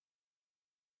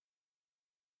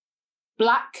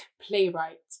Black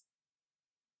playwright.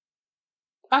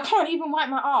 I can't even wipe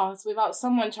my ass without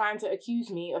someone trying to accuse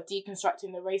me of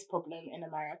deconstructing the race problem in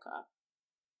America.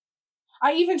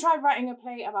 I even tried writing a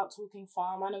play about talking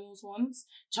farm animals once,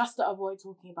 just to avoid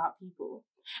talking about people.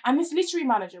 And this literary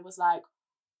manager was like,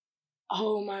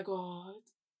 "Oh my God,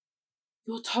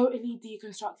 you're totally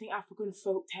deconstructing African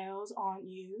folk tales, aren't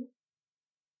you?"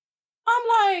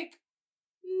 I'm like,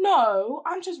 "No,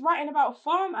 I'm just writing about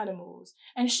farm animals."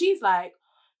 And she's like,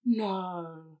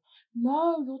 No,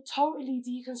 you're totally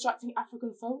deconstructing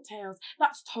African folk tales.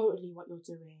 That's totally what you're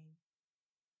doing."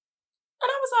 And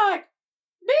I was like,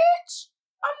 "Bitch,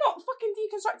 I'm not fucking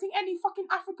deconstructing any fucking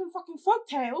African fucking folk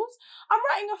tales. I'm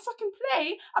writing a fucking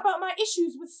play about my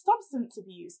issues with substance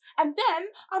abuse. And then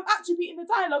I'm attributing the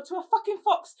dialogue to a fucking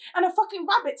fox and a fucking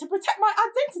rabbit to protect my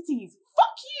identities.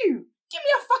 Fuck you. Give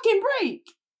me a fucking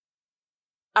break."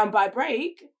 And by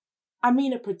break, I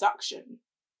mean a production.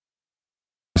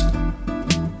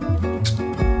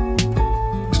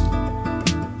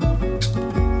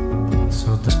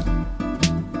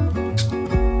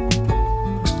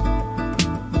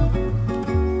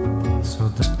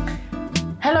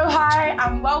 Hello, hi,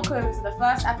 and welcome to the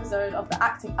first episode of the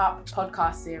Acting Up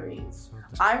podcast series.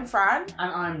 I'm Fran.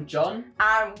 And I'm John.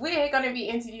 And we're going to be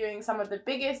interviewing some of the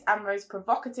biggest and most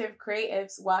provocative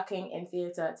creatives working in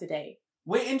theatre today.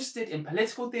 We're interested in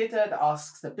political theatre that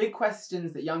asks the big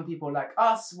questions that young people like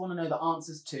us want to know the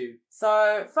answers to.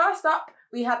 So first up,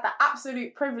 we had the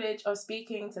absolute privilege of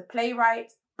speaking to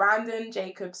playwright Brandon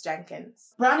Jacobs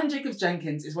Jenkins. Brandon Jacobs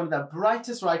Jenkins is one of the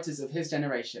brightest writers of his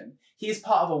generation. He is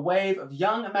part of a wave of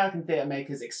young American theatre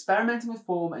makers experimenting with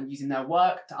form and using their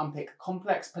work to unpick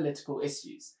complex political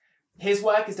issues. His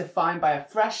work is defined by a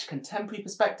fresh, contemporary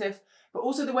perspective, but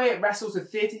also the way it wrestles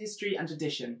with theatre history and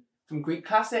tradition, from Greek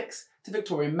classics to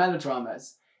Victorian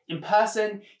melodramas. In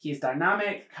person, he is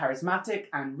dynamic, charismatic,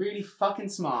 and really fucking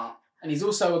smart. And he's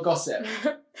also a gossip.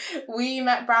 We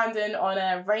met Brandon on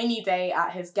a rainy day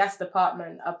at his guest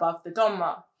apartment above the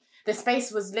Donmar. The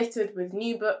space was littered with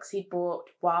new books he'd bought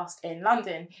whilst in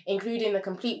London, including the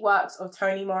complete works of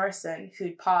Toni Morrison,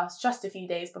 who'd passed just a few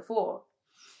days before.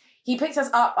 He picked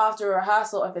us up after a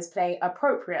rehearsal of his play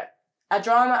Appropriate, a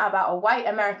drama about a white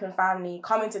American family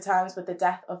coming to terms with the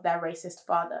death of their racist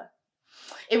father.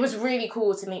 It was really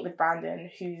cool to meet with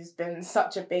Brandon, who's been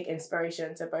such a big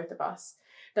inspiration to both of us.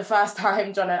 The first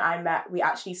time John and I met, we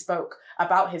actually spoke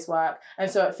about his work, and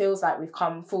so it feels like we've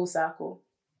come full circle.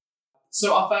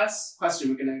 So our first question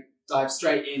we're going to dive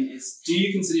straight in is, do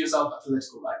you consider yourself a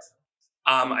political writer?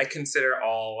 I consider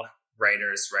all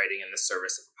writers writing in the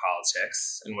service of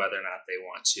politics, and whether or not they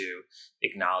want to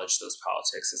acknowledge those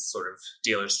politics is sort of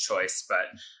dealer's choice. But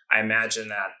I imagine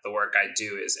that the work I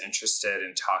do is interested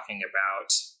in talking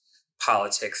about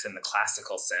politics in the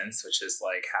classical sense, which is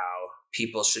like how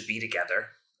people should be together,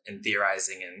 and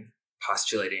theorizing and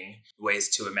postulating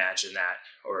ways to imagine that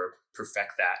or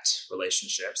perfect that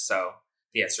relationship. So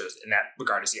the answer is, in that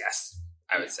regard, is yes,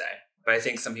 I would say. But I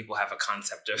think some people have a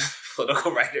concept of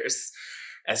political writers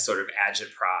as sort of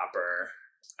agitprop, or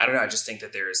I don't know. I just think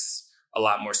that there's a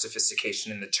lot more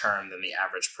sophistication in the term than the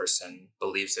average person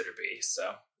believes it to be.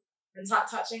 So, and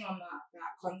touching on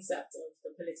that concept of the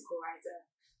political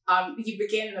writer, you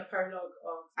begin the prologue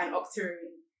of An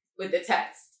Octoroon with the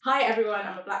text, "Hi everyone,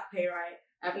 I'm a black playwright.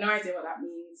 I have no idea what that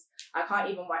means. I can't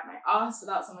even wipe my ass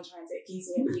without someone trying to accuse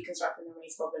me of deconstructing the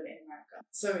race problem in America."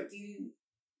 So do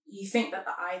you think that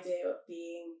the idea of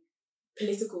being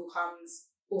political comes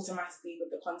automatically with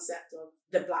the concept of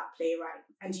the black playwright?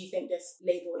 And do you think this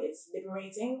label is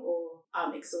liberating or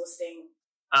exhausting?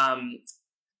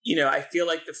 I feel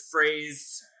like the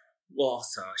phrase, well,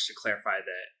 also I should clarify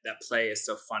that play is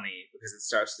so funny because it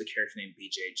starts with a character named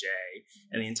BJJ,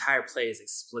 and the entire play is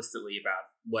explicitly about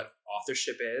what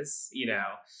authorship is,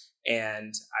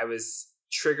 and I was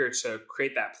triggered to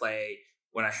create that play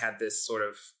when I had this sort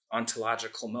of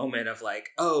ontological moment of like,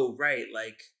 oh, right,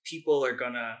 like people are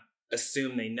gonna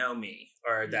assume they know me,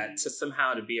 or that to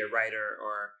be a writer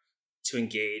or to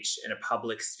engage in a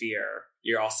public sphere,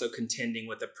 you're also contending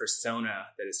with a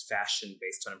persona that is fashioned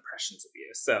based on impressions of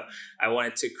you. So I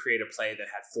wanted to create a play that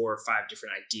had 4 or 5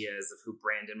 different ideas of who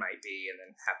Brandon might be, and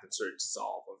then have them sort of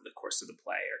dissolve over the course of the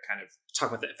play, or kind of talk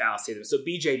about the fallacy of them. So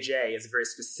BJJ is a very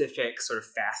specific sort of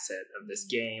facet of this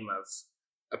game of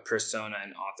a persona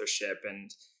and authorship.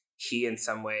 And he, in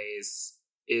some ways,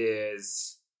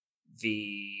 is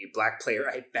the black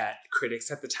playwright that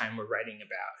critics at the time were writing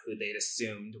about, who they'd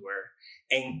assumed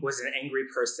was an angry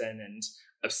person and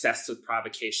obsessed with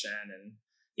provocation.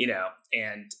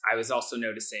 And I was also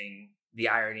noticing the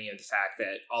irony of the fact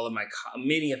that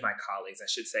many of my colleagues, I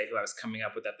should say, who I was coming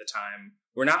up with at the time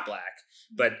were not Black,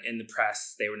 but in the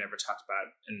press, they were never talked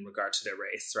about in regard to their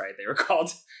race, right? They were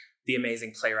called the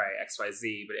amazing playwright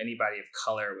XYZ, but anybody of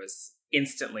color was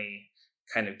instantly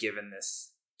kind of given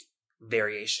this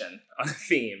variation on a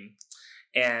theme.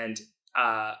 And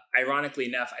ironically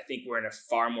enough, I think we're in a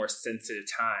far more sensitive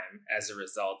time as a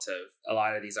result of a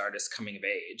lot of these artists coming of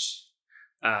age.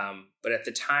 But at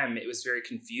the time, it was very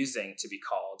confusing to be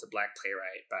called a Black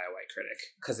playwright by a white critic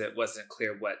because it wasn't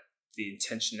clear what the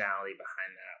intentionality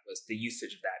behind that was, the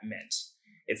usage of that meant.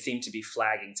 It seemed to be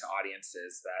flagging to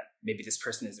audiences that maybe this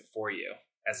person isn't for you,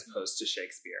 as opposed to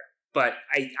Shakespeare. But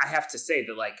I have to say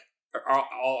that, like,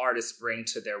 all artists bring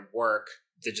to their work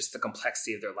just the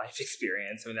complexity of their life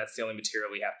experience. I mean, that's the only material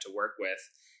we have to work with.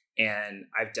 And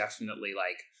I've definitely,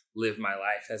 like, lived my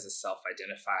life as a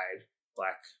self-identified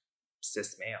Black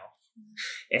cis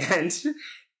male. And,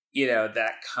 you know,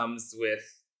 that comes with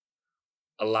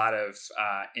a lot of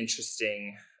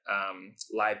interesting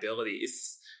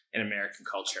liabilities in American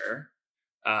culture.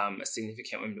 A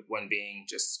significant one being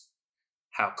just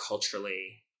how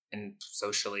culturally and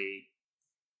socially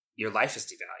your life is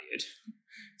devalued.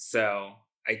 So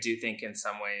I do think in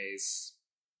some ways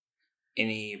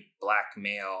any Black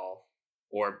male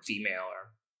or female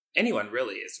or anyone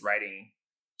really is writing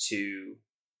to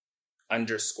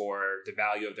underscore the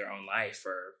value of their own life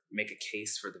or make a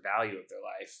case for the value of their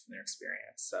life and their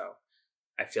experience. So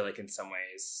I feel like in some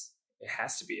ways it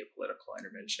has to be a political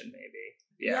intervention, maybe.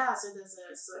 Yeah, so there's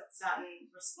a certain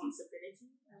responsibility,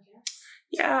 I guess.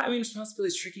 Yeah, I mean, responsibility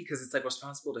is tricky because it's like,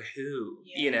 responsible to who?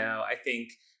 Yeah. You know, I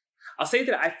think, I'll say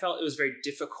that I felt it was very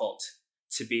difficult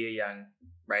to be a young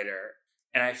writer,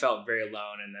 and I felt very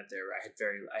alone, and that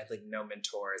I had like no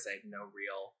mentors, I had no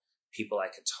real people I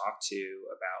could talk to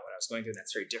about what I was going through, and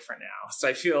that's very different now. So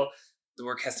I feel the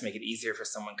work has to make it easier for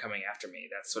someone coming after me.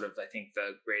 That's sort of, I think,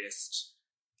 the greatest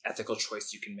ethical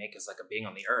choice you can make is like a being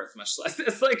on the earth, much less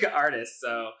as like an artist.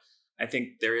 So I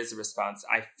think there is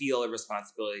I feel a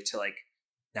responsibility to like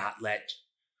not let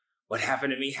what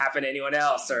happened to me happen to anyone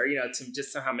else, or, you know, to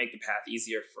just somehow make the path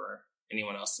easier for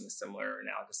anyone else in a similar or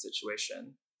analogous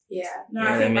situation. Yeah, no, You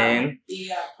know I think what I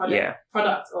that mean? the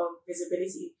product of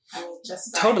visibility. I mean,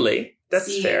 just by Totally, that's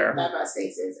seeing fair. diverse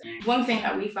faces. One thing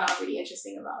that we found really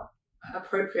interesting about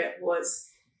Appropriate was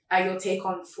your take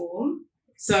on form.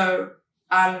 So,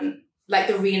 like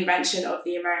the reinvention of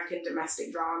the American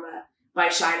domestic drama by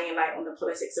shining a light on the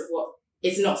politics of what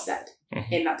is not said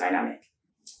in that dynamic.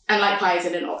 And likewise,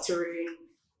 in an octoroon,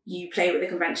 you play with the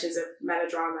conventions of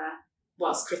melodrama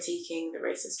whilst critiquing the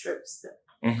racist tropes that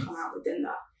come out within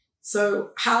that.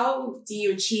 So how do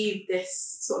you achieve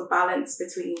this sort of balance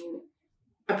between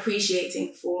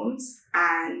appreciating forms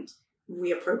and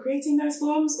reappropriating those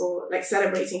forms, or like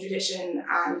celebrating tradition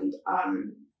and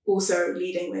also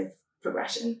leading with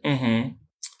progression?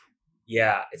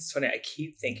 Yeah, it's funny. I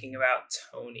keep thinking about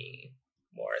Toni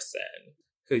Morrison,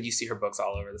 who you see her books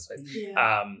all over this place.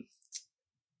 Yeah.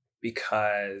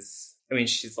 Because, I mean,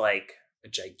 she's like a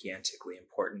gigantically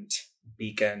important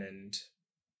beacon and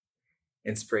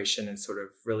inspiration, and sort of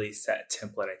really set a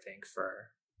template, I think,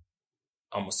 for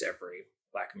almost every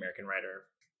Black American writer.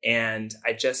 And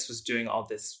I just was doing all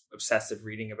this obsessive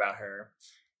reading about her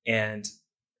and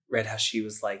read how she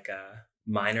was like a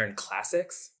minor in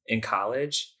classics in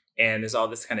college. And there's all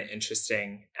this kind of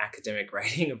interesting academic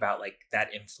writing about like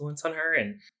that influence on her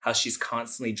and how she's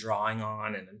constantly drawing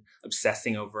on and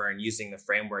obsessing over and using the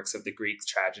frameworks of the Greek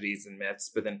tragedies and myths,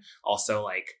 but then also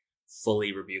like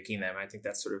fully rebuking them. I think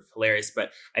that's sort of hilarious.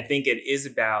 But I think it is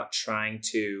about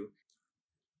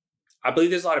I believe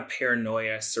there's a lot of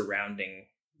paranoia surrounding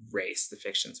race, the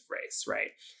fictions of race, right?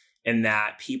 And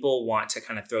that people want to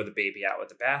kind of throw the baby out with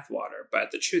the bathwater.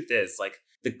 But the truth is, like,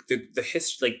 the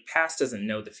history, like, past doesn't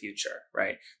know the future,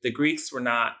 right? The Greeks were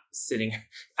not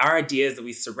our ideas that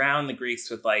we surround the Greeks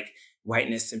with like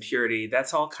whiteness and purity,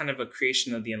 that's all kind of a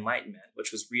creation of the Enlightenment,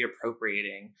 which was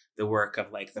reappropriating the work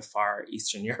of like the far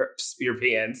Eastern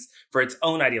Europeans for its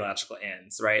own ideological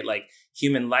ends, right? Like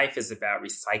human life is about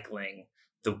recycling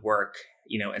the work,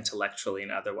 you know, intellectually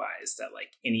and otherwise, that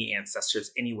like any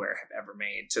ancestors anywhere have ever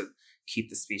made to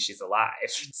keep the species alive.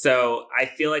 So I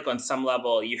feel like on some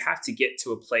level, you have to get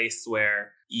to a place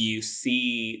where you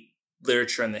see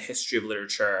literature and the history of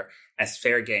literature as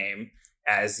fair game,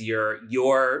 as your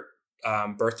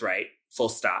birthright, full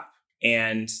stop,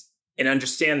 and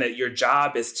understand that your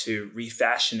job is to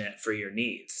refashion it for your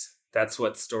needs. That's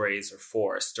what stories are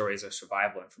for. Stories are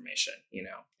survival information, you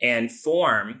know. And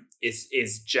form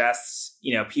is just,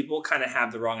 you know, people kind of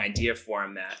have the wrong idea of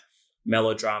form, that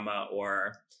melodrama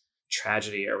or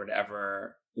tragedy or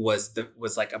whatever was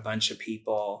like a bunch of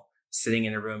people sitting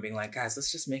in a room being like, guys,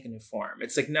 let's just make a new form.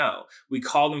 It's like, no, we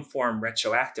call them form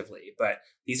retroactively, but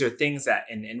these are things that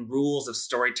and rules of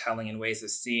storytelling and ways of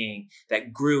seeing that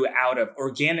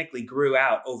organically grew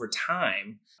out over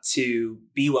time to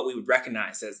be what we would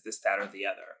recognize as this, that, or the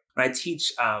other. When I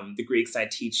teach the Greeks, I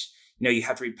teach, you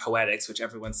have to read Poetics, which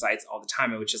everyone cites all the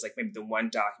time, which is like maybe the one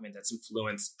document that's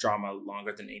influenced drama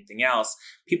longer than anything else.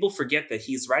 People forget that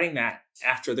he's writing that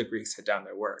after the Greeks had done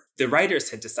their work. The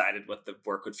writers had decided what the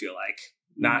work would feel like,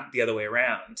 not the other way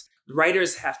around.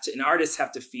 Writers and artists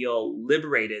have to feel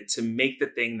liberated to make the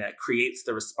thing that creates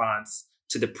the response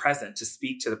to the present, to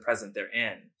speak to the present they're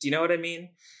in. Do you know what I mean?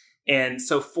 And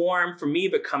so form for me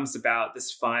becomes about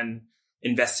this fun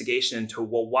investigation into,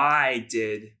 well, why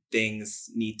did things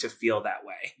need to feel that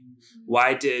way?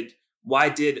 Why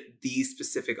did these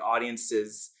specific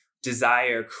audiences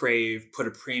desire, crave, put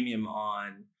a premium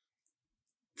on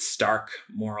stark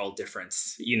moral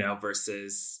difference,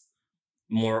 versus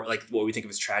more like what we think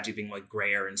of as tragedy being like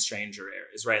grayer and stranger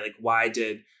areas, right? Like why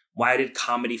did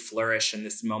comedy flourish in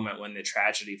this moment when the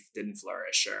tragedy didn't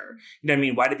flourish? Or,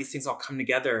 why did these things all come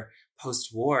together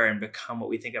post-war and become what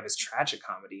we think of as tragic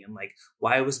comedy? And like,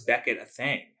 why was Beckett a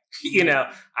thing?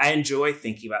 I enjoy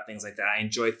thinking about things like that. I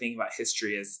enjoy thinking about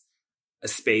history as a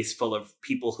space full of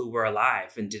people who were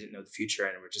alive and didn't know the future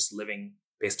and were just living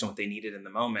based on what they needed in the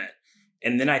moment.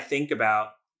 And then I think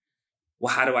about,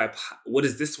 well, what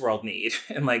does this world need?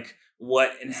 And like,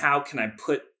 how can I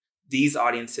put these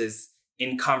audiences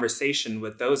in conversation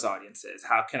with those audiences?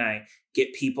 How can I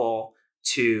get people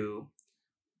to,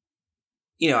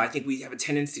 I think we have a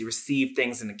tendency to receive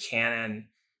things in a canon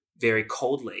very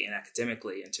coldly and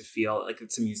academically and to feel like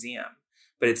it's a museum.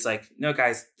 But it's like, no,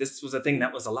 guys, this was a thing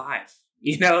that was alive,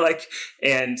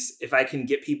 and if I can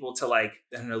get people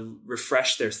to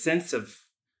refresh their sense of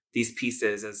these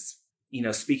pieces as,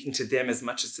 speaking to them as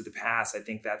much as to the past, I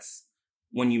think that's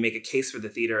when you make a case for the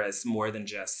theater as more than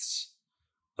just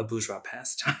a bourgeois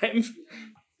pastime.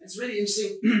 It's really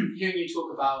interesting hearing you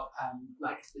talk about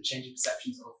the changing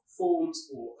perceptions of forms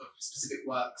or of specific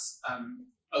works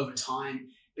over time,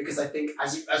 because I think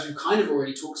as we've kind of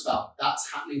already talked about,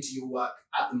 that's happening to your work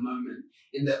at the moment,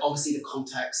 in that obviously the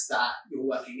context that you're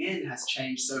working in has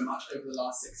changed so much over the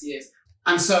last 6 years.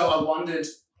 And so I wondered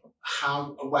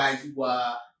how aware you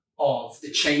were of the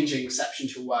changing reception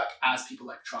to your work as people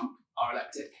like Trump are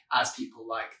elected, as people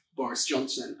like Boris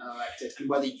Johnson are elected, and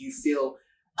whether you feel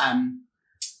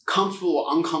comfortable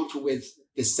or uncomfortable with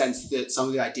this sense that some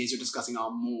of the ideas you're discussing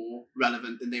are more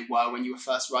relevant than they were when you were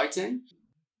first writing.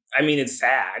 I mean, it's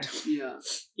sad.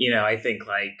 Yeah. I think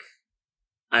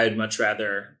I would much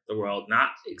rather the world not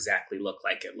exactly look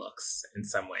like it looks in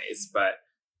some ways, but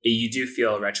you do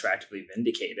feel retroactively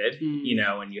vindicated,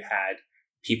 when you had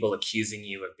people accusing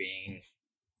you of being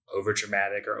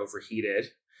overdramatic or overheated,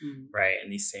 right?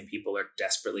 And these same people are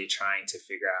desperately trying to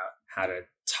figure out how to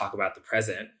talk about the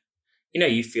present.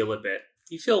 You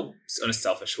feel in a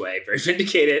selfish way, very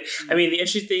vindicated. I mean,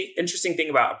 the interesting thing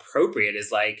about appropriate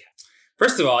is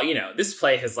first of all, this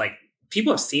play has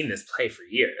people have seen this play for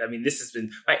years. I mean,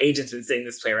 my agent's been saying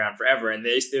this play around forever. And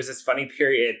there's this funny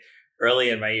period early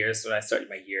in my years when I started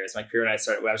my period when I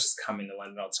started, when I was just coming to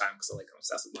London all the time because I'm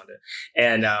obsessed with London.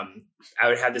 And I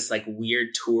would have this weird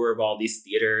tour of all these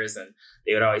theaters, and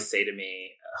they would always say to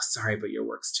me, "Oh, sorry, but your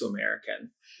work's too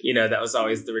American." That was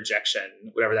always the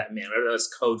rejection, whatever that meant, whatever that was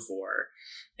code for.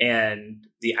 And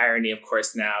the irony, of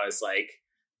course, now is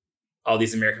all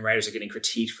these American writers are getting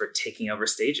critiqued for taking over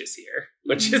stages here,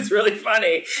 which is really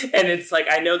funny. And it's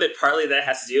I know that partly that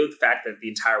has to do with the fact that the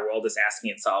entire world is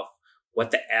asking itself,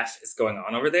 what the F is going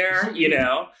on over there,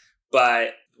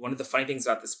 But one of the funny things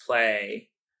about this play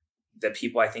that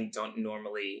people I think don't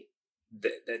normally,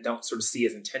 that don't sort of see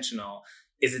as intentional,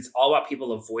 is it's all about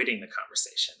people avoiding the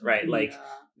conversation, right?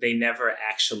 They never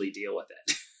actually deal with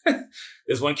it.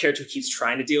 There's one character who keeps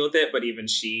trying to deal with it, but even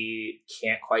she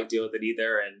can't quite deal with it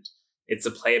either. And it's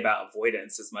a play about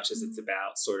avoidance as much as it's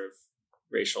about sort of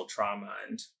racial trauma.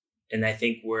 And I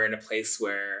think we're in a place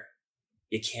where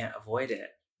you can't avoid it.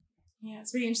 Yeah,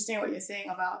 it's really interesting what you're saying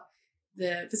about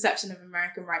the perception of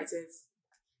American writers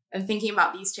and thinking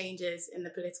about these changes in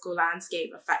the political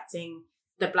landscape affecting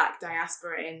the Black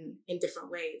diaspora in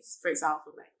different ways. For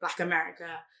example, Black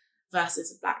America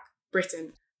versus Black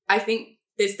Britain. I think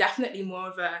there's definitely more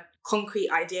of a concrete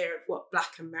idea of what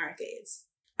Black America is,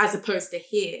 as opposed to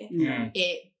here.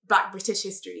 Black British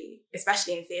history,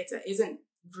 especially in theatre, isn't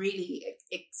really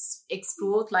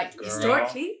explored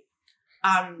historically.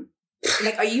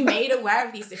 Are you made aware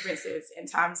of these differences in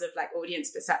terms of audience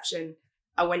perception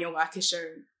when your work is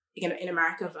shown in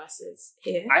America versus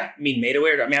here? I mean, made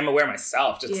aware. I mean, I'm aware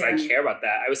myself just because Yeah. I care about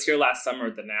that. I was here last summer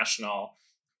at the National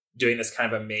doing this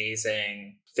kind of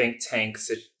amazing think tank,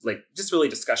 like just really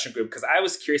discussion group, because I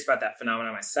was curious about that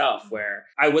phenomenon myself, where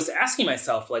I was asking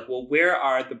myself, like, well, where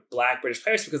are the Black British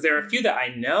players? Because there are a few that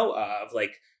I know of,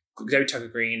 like Debbie Tucker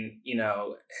Green, you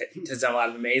know, has done a lot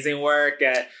of amazing work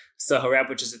at Soho Rep,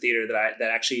 which is a theater that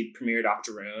actually premiered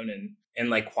Octoroon, and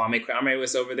like Kwame Kwame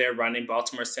was over there running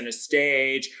Baltimore Center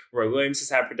Stage. Roy Williams has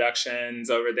had productions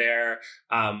over there.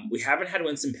 We haven't had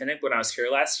Winston Pinnock, but when I was here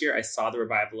last year, I saw the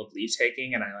revival of Leave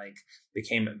Taking, and I like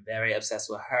became very obsessed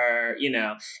with her, you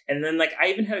know. And then like I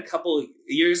even had a couple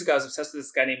years ago, I was obsessed with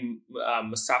this guy named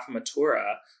Mustafa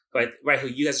Matura, who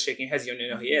you guys are shaking your heads, you don't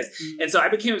even know who he is. And so I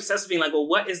became obsessed with being like, well,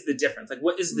 what is the difference? Like,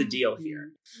 what is the deal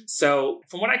here? So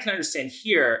from what I can understand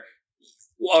here,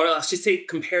 or I'll just say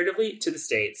comparatively to the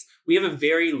States, we have a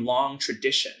very long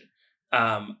tradition,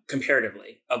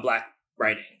 comparatively, of Black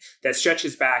writing that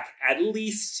stretches back at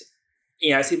least,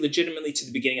 you know, I say legitimately to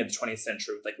the beginning of the 20th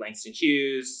century with like Langston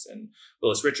Hughes and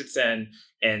Willis Richardson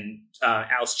and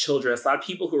Alice Childress, a lot of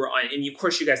people who were on, and of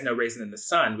course you guys know Raisin in the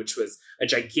Sun, which was a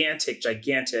gigantic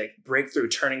breakthrough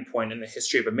turning point in the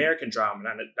history of American drama,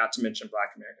 not to mention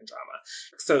Black American drama.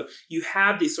 So you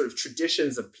have these sort of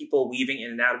traditions of people weaving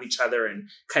in and out of each other and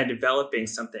kind of developing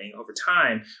something over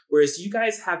time, whereas you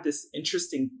guys have this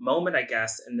interesting moment, I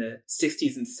guess, in the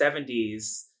 60s and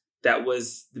 70s that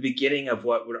was the beginning of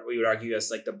what we would argue as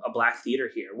like a Black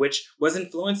theater here, which was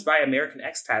influenced by American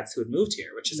expats who had moved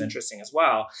here, which is interesting as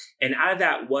well. And out of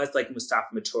that was like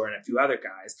Mustafa Matur and a few other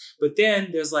guys. But then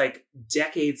there's like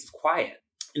decades of quiet.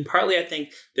 And partly I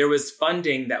think there was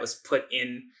funding that was put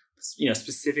in, you know,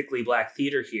 specifically Black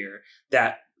theater here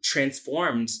that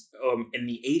transformed in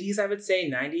the 80s, I would say,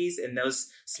 90s, and those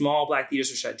small Black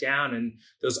theaters were shut down and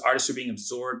those artists were being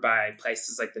absorbed by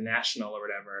places like the National or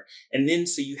whatever. And then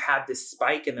so you have this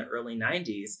spike in the early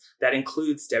 90s that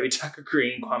includes Debbie Tucker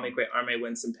Green, Kwame Kwame,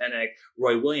 Winston Pinnock,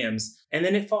 Roy Williams, and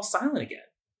then it falls silent again.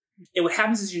 And what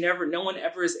happens is no one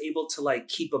ever is able to like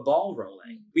keep a ball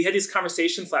rolling. We had these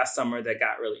conversations last summer that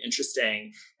got really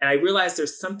interesting, and I realized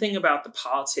there's something about the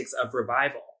politics of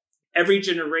revival. Every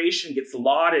generation gets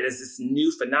lauded as this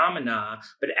new phenomena,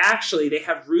 but actually they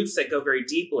have roots that go very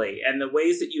deeply. And the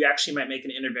ways that you actually might make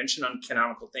an intervention on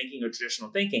canonical thinking or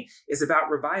traditional thinking is about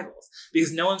revivals,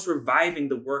 because no one's reviving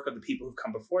the work of the people who've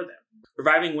come before them.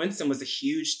 Reviving Winston was a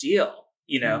huge deal.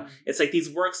 You know, It's like these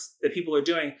works that people are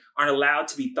doing aren't allowed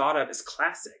to be thought of as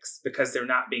classics because they're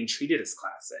not being treated as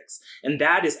classics. And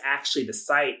that is actually the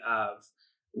site of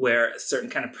where a certain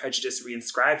kind of prejudice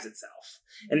reinscribes itself.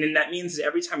 And then that means that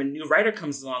every time a new writer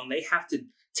comes along, they have to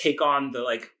take on the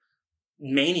like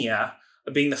mania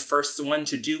of being the first one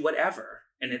to do whatever.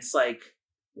 And it's like,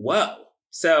 whoa.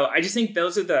 So I just think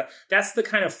that's the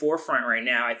kind of forefront right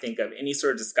now, I think, of any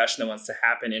sort of discussion that wants to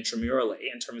happen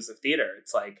intramurally in terms of theater.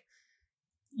 It's like,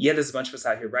 yeah, there's a bunch of us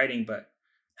out here writing, but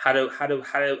how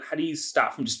do you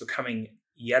stop from just becoming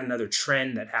yet another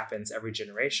trend that happens every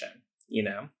generation, you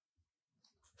know?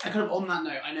 And kind of on that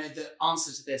note, I know the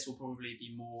answer to this will probably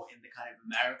be more in the kind of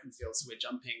American field, so we're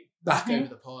jumping back over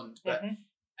the pond. But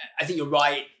I think you're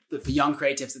right that for young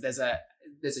creatives, that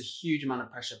there's a huge amount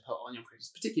of pressure put on young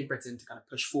creatives, particularly in Britain, to kind of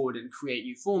push forward and create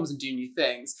new forms and do new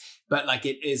things. But like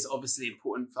it is obviously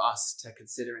important for us to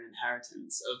consider an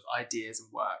inheritance of ideas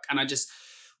and work. And I just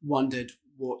wondered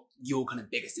what your kind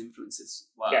of biggest influences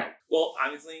were. Yeah, well,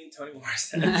 obviously Toni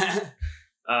Morrison.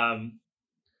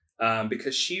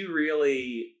 Because she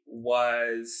really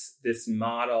was this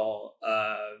model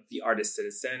of the artist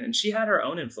citizen, and she had her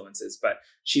own influences, but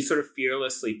she sort of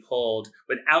fearlessly pulled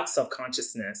without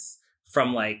self-consciousness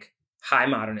from like high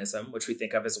modernism, which we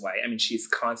think of as white. I mean, she's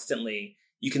constantly,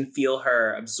 you can feel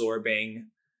her absorbing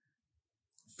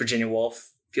Virginia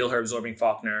Woolf, feel her absorbing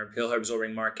Faulkner, feel her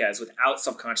absorbing Marquez without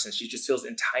self-consciousness. She just feels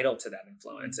entitled to that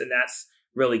influence. And that's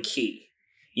really key,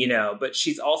 you know, but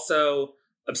she's also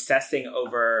obsessing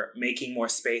over making more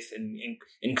space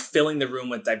and filling the room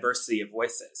with diversity of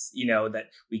voices, you know, that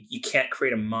you can't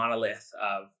create a monolith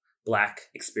of Black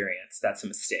experience. That's a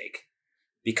mistake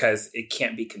because it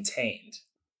can't be contained.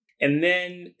 And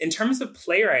then in terms of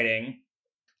playwriting,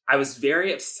 I was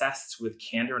very obsessed with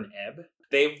Kander and Ebb.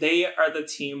 They are the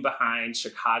team behind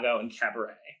Chicago and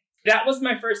Cabaret. That was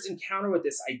my first encounter with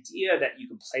this idea that you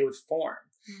can play with form,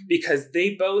 because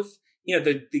they both, you know,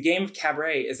 the game of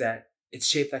Cabaret is that it's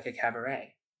shaped like a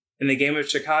cabaret. And the game of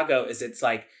Chicago is it's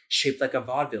like shaped like a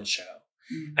vaudeville show.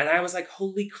 And I was like,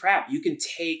 holy crap, you can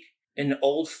take an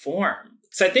old form.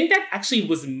 So I think that actually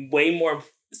was way more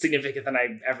significant than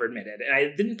I've ever admitted. And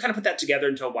I didn't kind of put that together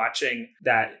until watching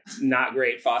that not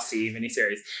great Fosse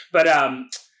miniseries. But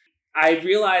I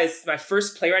realized my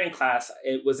first playwriting class,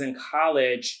 it was in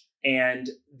college, and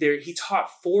he taught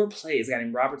 4 plays, a guy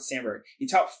named Robert Sandberg. He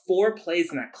taught 4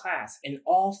 plays in that class, and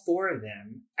all 4 of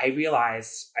them, I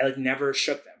realized I never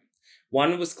shook them.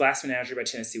 One was Glass Menagerie by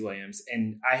Tennessee Williams,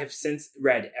 and I have since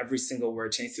read every single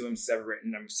word Tennessee Williams has ever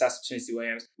written. I'm obsessed with Tennessee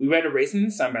Williams. We read A Raisin in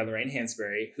the Sun by Lorraine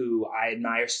Hansberry, who I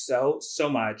admire so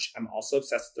much. I'm also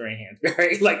obsessed with Lorraine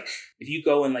Hansberry. If you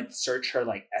go and search her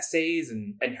essays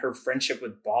and her friendship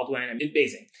with Baldwin,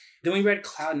 amazing. Then we read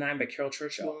Cloud 9 by Carol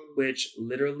Churchill, which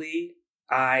literally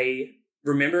I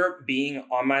remember being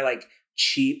on my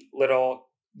cheap little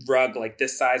rug,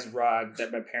 this size rug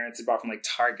that my parents had bought from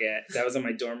Target, that was on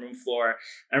my dorm room floor.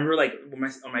 I remember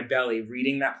on my belly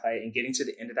reading that play and getting to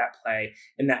the end of that play,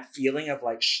 and that feeling of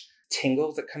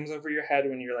tingles that comes over your head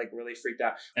when you're really freaked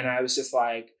out. And I was just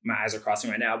my eyes are crossing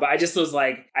right now, but I just was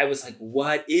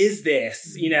what is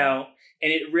this, and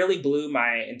it really blew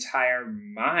my entire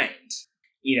mind.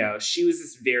 She was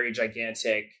this very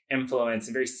gigantic influence,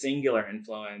 a very singular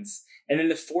influence. And then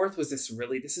the 4th was this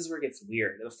is where it gets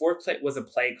weird. The 4th play was a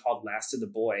play called Last of the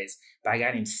Boys by a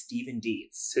guy named Stephen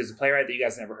Dietz, who's a playwright that you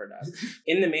guys never heard of.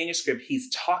 In the manuscript,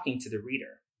 he's talking to the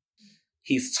reader.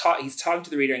 He's talking to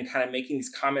the reader and kind of making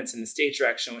these comments in the stage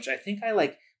direction, which I think I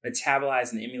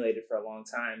metabolized and emulated for a long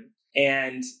time.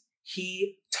 And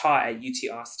he taught at UT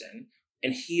Austin,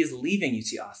 and he is leaving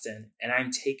UT Austin, and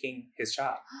I'm taking his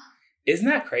job. Isn't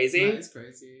that crazy? That is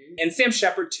crazy. And Sam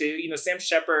Shepard, too. Sam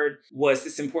Shepard was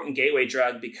this important gateway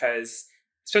drug because,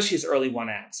 especially his early one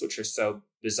acts, which are so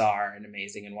bizarre and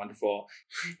amazing and wonderful.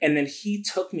 And then he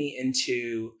took me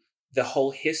into the whole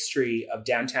history of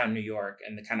downtown New York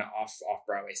and the kind of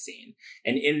off-Broadway scene.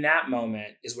 And in that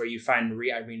moment is where you find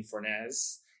Marie Irene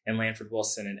Fornés and Lanford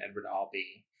Wilson and Edward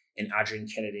Albee and Adrienne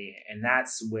Kennedy. And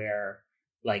that's where,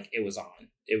 it was on.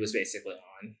 It was basically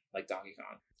on, like Donkey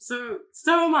Kong. So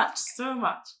much,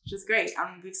 which is great.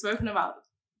 We've spoken about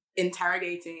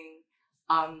interrogating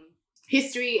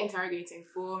history, interrogating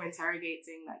form,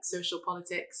 interrogating social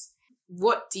politics.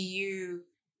 What do you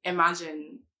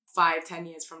imagine 5-10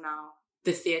 years from now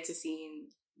the theatre scene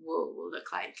will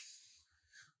look like?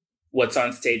 What's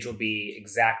on stage will be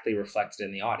exactly reflected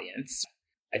in the audience.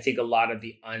 I think a lot of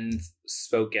the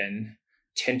unspoken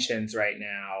tensions right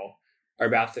now are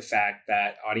about the fact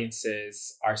that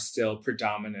audiences are still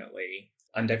predominantly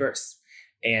undiverse.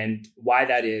 And why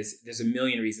that is, there's a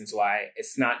million reasons why.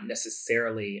 It's not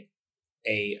necessarily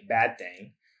a bad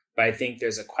thing, but I think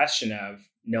there's a question of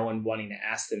no one wanting to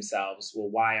ask themselves,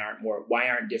 well, why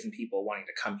aren't different people wanting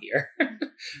to come here?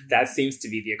 That seems to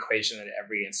be the equation that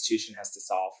every institution has to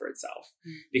solve for itself.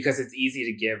 Because it's easy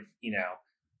to give,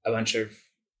 a bunch of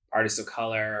artists of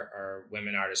color or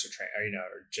women artists or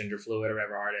gender fluid or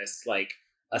whatever artists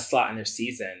a slot in their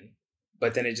season,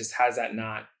 but then it just has that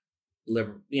not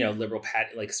liberal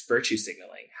virtue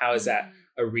signaling. How is that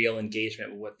a real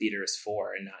engagement with what theater is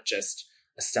for and not just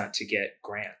a stunt to get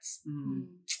grants?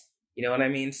 You know what I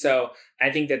mean? So I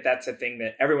think that that's a thing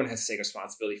that everyone has to take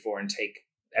responsibility for and take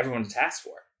everyone to task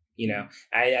for.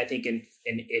 I think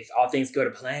if all things go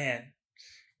to plan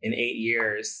in 8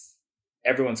 years,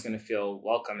 everyone's going to feel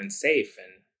welcome and safe,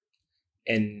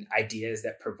 and ideas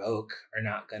that provoke are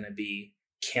not going to be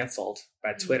canceled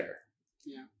by Twitter.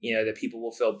 That people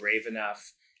will feel brave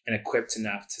enough and equipped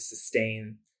enough to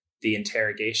sustain the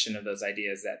interrogation of those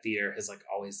ideas that theater has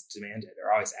always demanded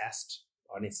or always asked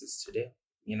audiences to do.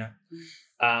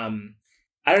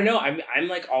 I don't know. I'm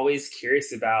always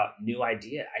curious about new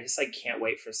idea. I just can't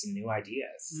wait for some new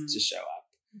ideas to show up.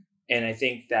 And I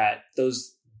think that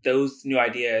those new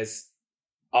ideas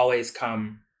always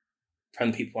come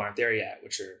from the people who aren't there yet,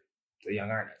 which are the young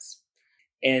artists.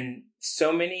 And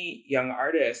so many young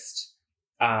artists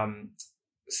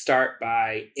start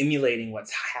by emulating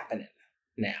what's happening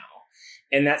now.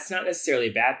 And that's not necessarily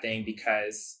a bad thing,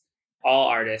 because all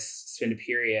artists spend a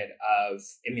period of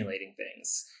emulating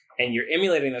things. And you're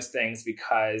emulating those things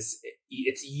because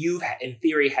you've, in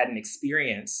theory, had an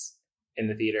experience in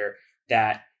the theater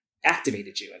that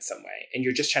activated you in some way. And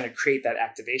you're just trying to create that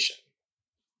activation.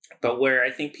 But where I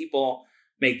think people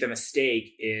make the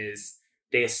mistake is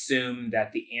they assume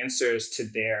that the answers to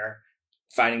their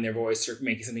finding their voice or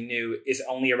making something new is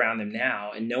only around them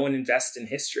now. And no one invests in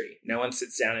history. No one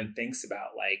sits down and thinks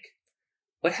about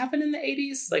what happened in the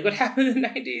 80s? What happened in the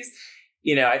 90s?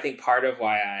 I think part of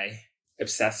why I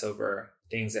obsess over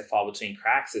things that fall between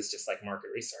cracks is just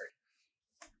market research.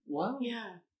 Wow.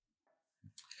 Yeah.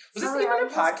 Was this even a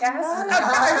podcast? I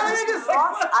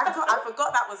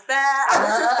forgot that was there. I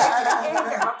was just taking it in,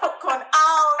 getting my popcorn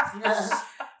out.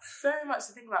 So much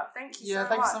to think about. Thank you so much. Yeah,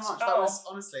 thank you so much. That was,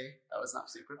 honestly, an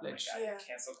absolute privilege. Oh my God,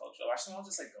 cancel culture. Watch them all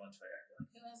just go on Twitter.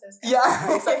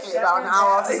 Yeah, exactly. About an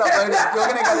hour after it's uploaded, you're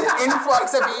going to get an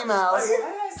influx of emails.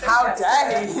 How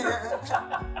dare he?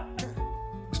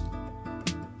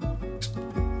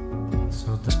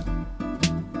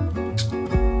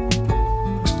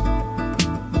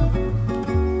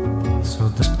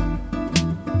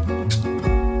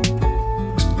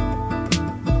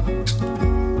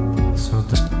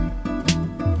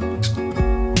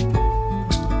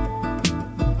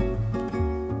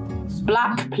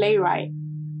 Black playwright.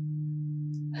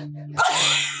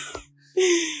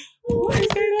 What is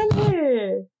going